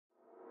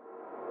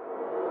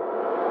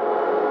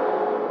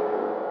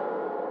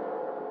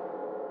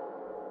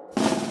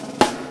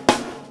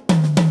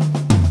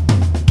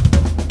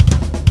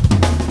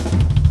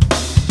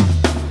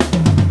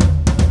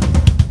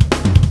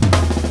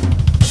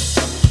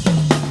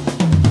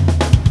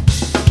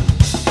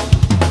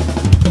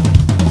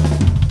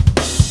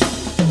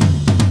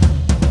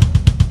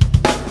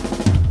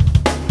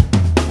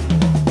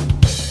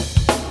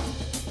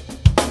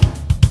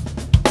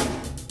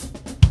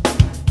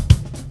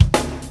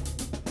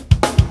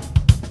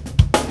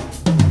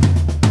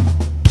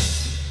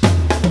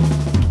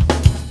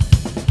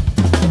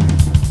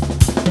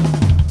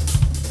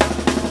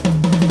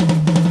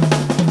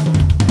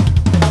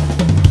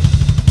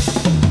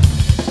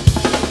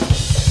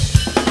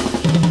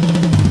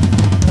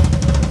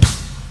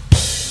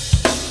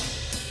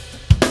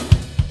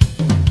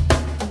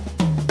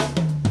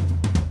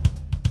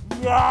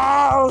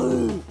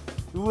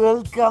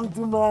Welcome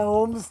to my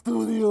home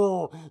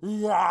studio.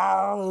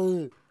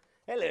 Yeah.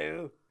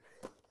 Hello.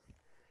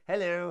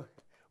 Hello.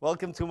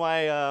 Welcome to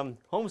my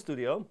home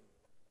studio.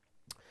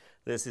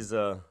 This is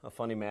a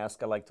funny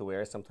mask I like to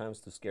wear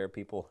sometimes to scare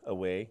people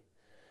away.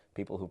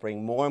 People who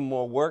bring more and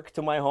more work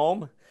to my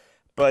home.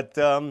 But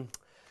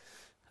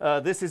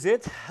this is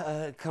it.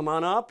 Come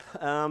on up.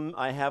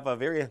 I have a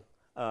very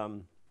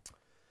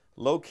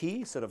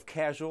low-key, sort of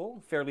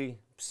casual, fairly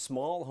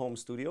small home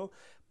studio.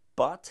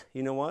 But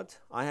you know what?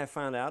 I have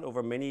found out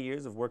over many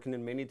years of working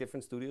in many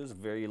different studios,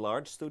 very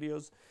large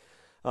studios,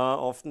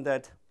 often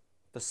that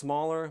the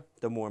smaller,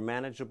 the more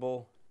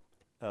manageable,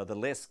 the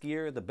less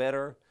gear, the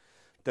better.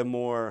 The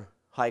more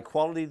high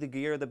quality the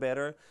gear, the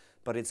better.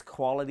 But it's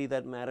quality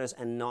that matters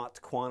and not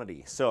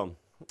quantity. So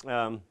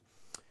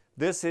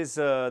this is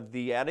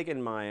the attic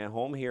in my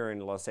home here in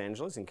Los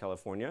Angeles, in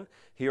California.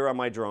 Here are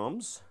my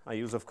drums. I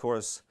use, of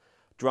course,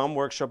 Drum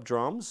Workshop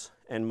drums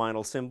and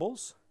vinyl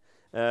cymbals.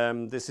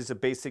 This is a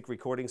basic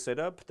recording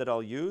setup that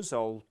I'll use.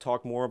 I'll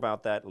talk more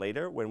about that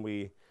later when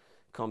we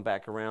come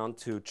back around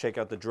to check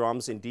out the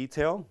drums in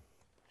detail.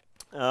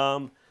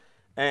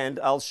 And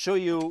I'll show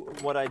you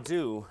what I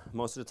do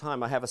most of the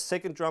time. I have a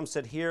second drum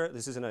set here.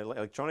 This is an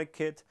electronic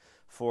kit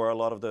for a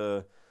lot of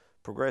the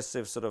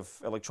progressive sort of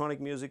electronic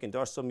music,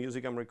 industrial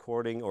music I'm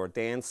recording, or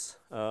dance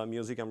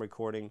music I'm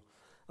recording.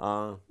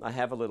 I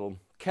have a little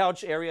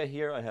couch area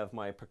here. I have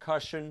my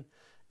percussion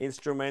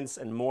instruments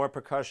and more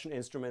percussion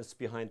instruments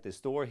behind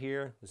this door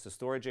here. This is the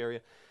storage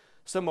area.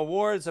 Some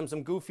awards and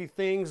some goofy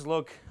things.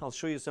 Look, I'll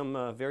show you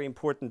some very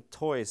important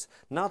toys.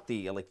 Not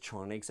the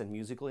electronics and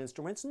musical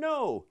instruments,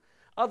 no!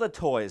 Other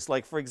toys,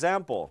 like for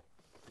example,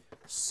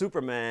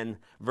 Superman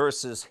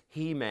versus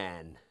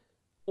He-Man.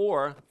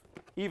 Or,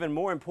 even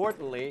more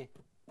importantly,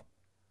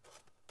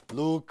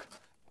 look,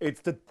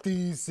 it's the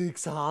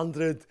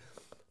T600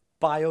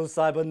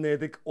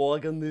 biocybernetic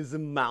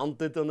organism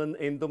mounted on an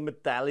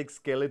endometallic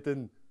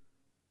skeleton.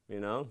 You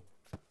know?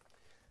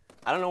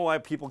 I don't know why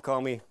people call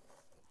me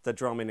the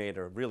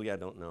Druminator. Really, I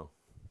don't know.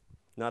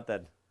 Not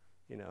that,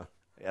 you know,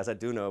 as I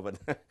do know, but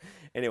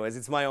anyways,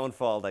 it's my own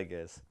fault, I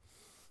guess.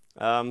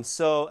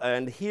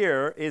 And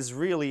here is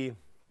really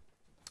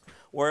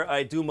where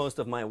I do most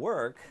of my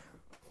work.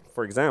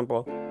 For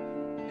example,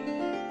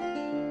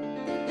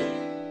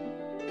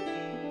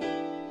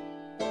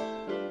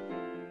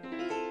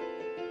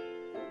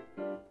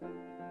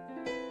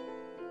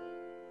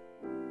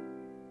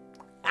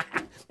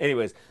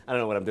 anyways, I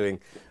don't know what I'm doing.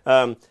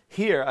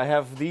 Here I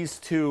have these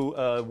two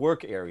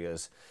work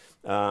areas.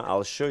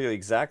 I'll show you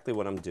exactly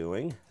what I'm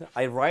doing.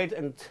 I write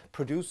and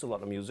produce a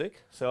lot of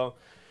music. So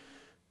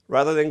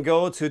rather than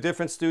go to a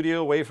different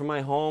studio away from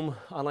my home,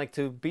 I like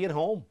to be at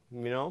home,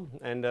 you know,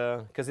 and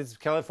because it's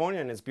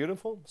California and it's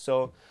beautiful.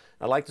 So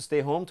I like to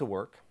stay home to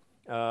work.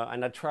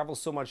 And I travel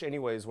so much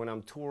anyways when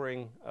I'm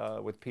touring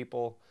with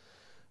people.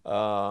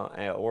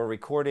 Or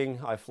recording.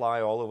 I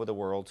fly all over the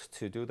world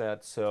to do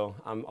that, so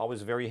I'm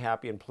always very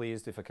happy and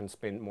pleased if I can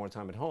spend more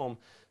time at home.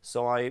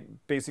 So I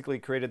basically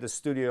created this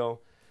studio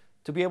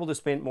to be able to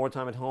spend more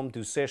time at home,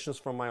 do sessions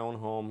from my own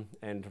home,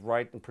 and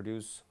write and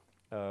produce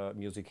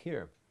music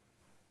here.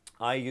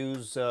 I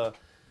use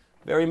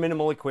very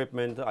minimal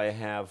equipment. I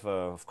have,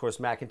 of course,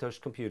 Macintosh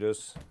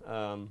computers.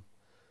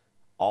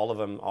 All of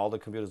them, all the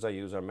computers I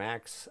use are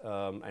Macs,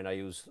 and I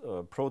use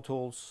Pro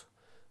Tools.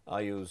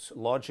 I use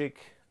Logic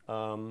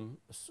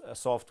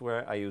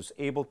software. I use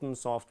Ableton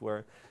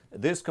software.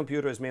 This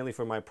computer is mainly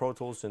for my Pro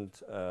Tools and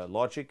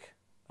Logic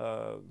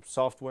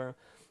software.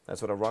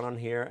 That's what I run on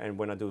here. And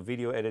when I do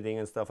video editing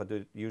and stuff, I do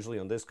it usually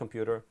on this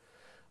computer.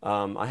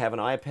 I have an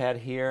iPad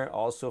here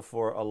also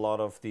for a lot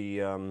of the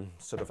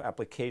sort of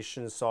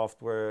application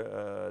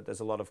software.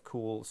 There's a lot of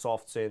cool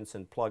soft synths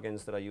and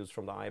plugins that I use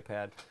from the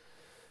iPad.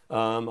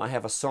 I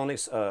have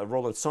a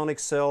Roland Sonic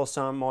Cell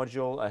sound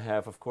module. I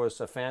have, of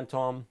course, a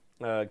Phantom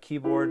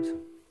keyboard.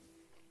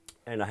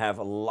 And I have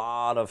a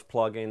lot of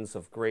plugins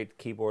of great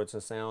keyboards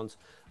and sounds.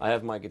 I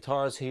have my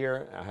guitars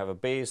here. I have a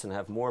bass and I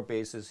have more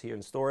basses here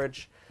in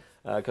storage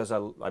because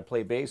I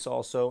play bass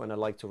also, and I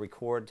like to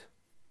record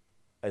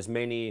as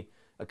many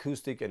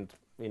acoustic and,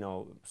 you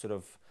know, sort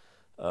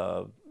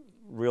of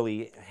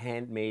really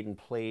handmade and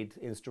played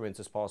instruments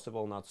as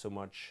possible, not so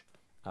much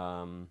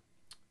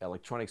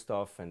electronic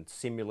stuff and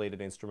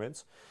simulated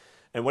instruments.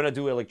 And when I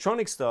do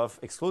electronic stuff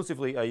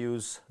exclusively, I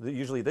use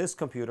usually this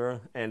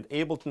computer and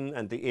Ableton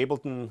and the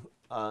Ableton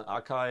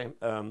Akai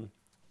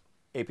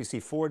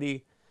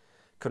APC40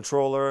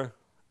 controller,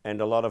 and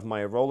a lot of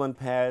my Roland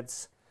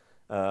pads,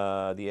 the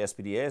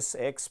SPDS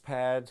X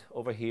pad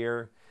over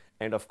here,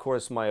 and of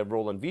course my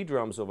Roland V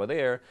drums over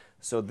there.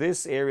 So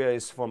this area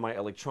is for my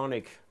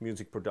electronic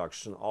music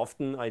production.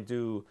 Often I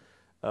do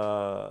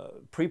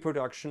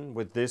pre-production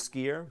with this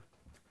gear,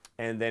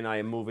 and then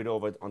I move it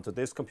over onto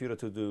this computer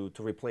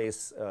to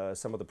replace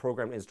some of the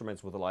programmed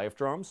instruments with the live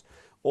drums,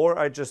 or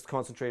I just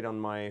concentrate on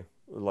my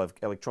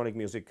electronic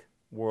music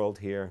world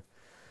here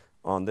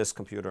on this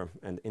computer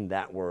and in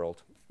that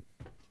world.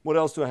 What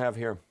else do I have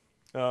here?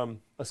 A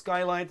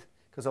skylight,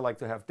 because I like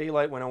to have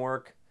daylight when I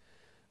work.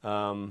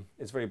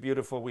 It's very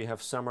beautiful. We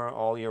have summer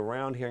all year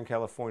round here in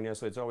California,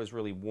 so it's always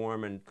really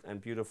warm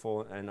and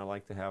beautiful, and I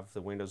like to have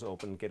the windows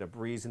open, get a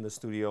breeze in the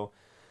studio,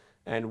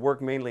 and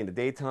work mainly in the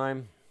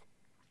daytime.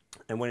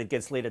 And when it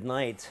gets late at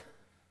night,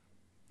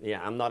 yeah,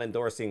 I'm not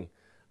endorsing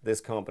this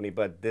company,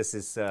 but this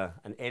is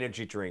an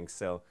energy drink,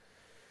 so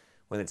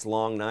when it's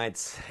long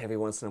nights, every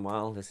once in a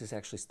while, this is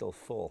actually still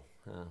full.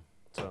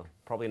 So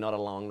probably not a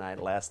long night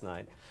last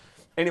night.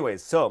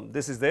 Anyways, so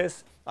this is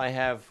this. I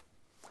have,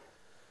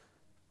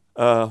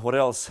 what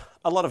else?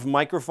 A lot of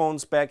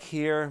microphones back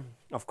here.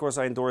 Of course,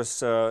 I endorse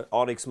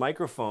Audix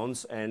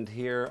microphones, and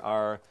here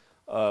are,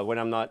 when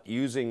I'm not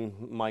using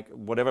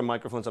whatever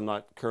microphones I'm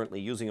not currently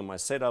using in my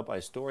setup,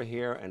 I store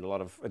here, and a lot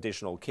of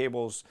additional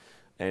cables.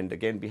 And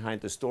again,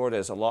 behind the store,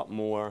 there's a lot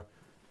more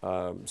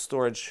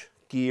storage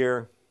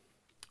gear.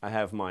 I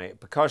have my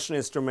percussion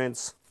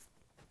instruments.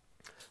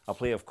 I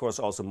play, of course,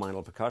 also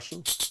manual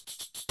percussion.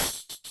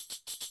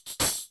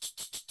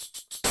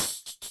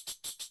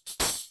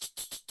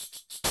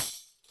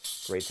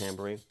 Great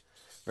tambourine.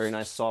 Very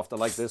nice, soft. I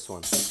like this one.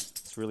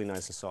 It's really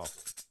nice and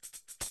soft.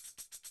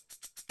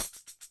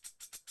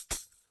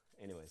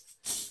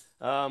 Anyways,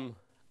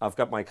 I've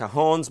got my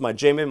cajones, my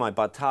djembe, my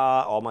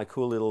bata, all my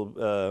cool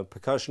little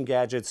percussion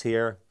gadgets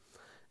here.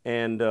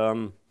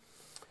 And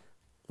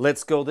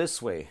let's go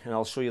this way, and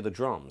I'll show you the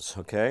drums,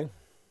 okay?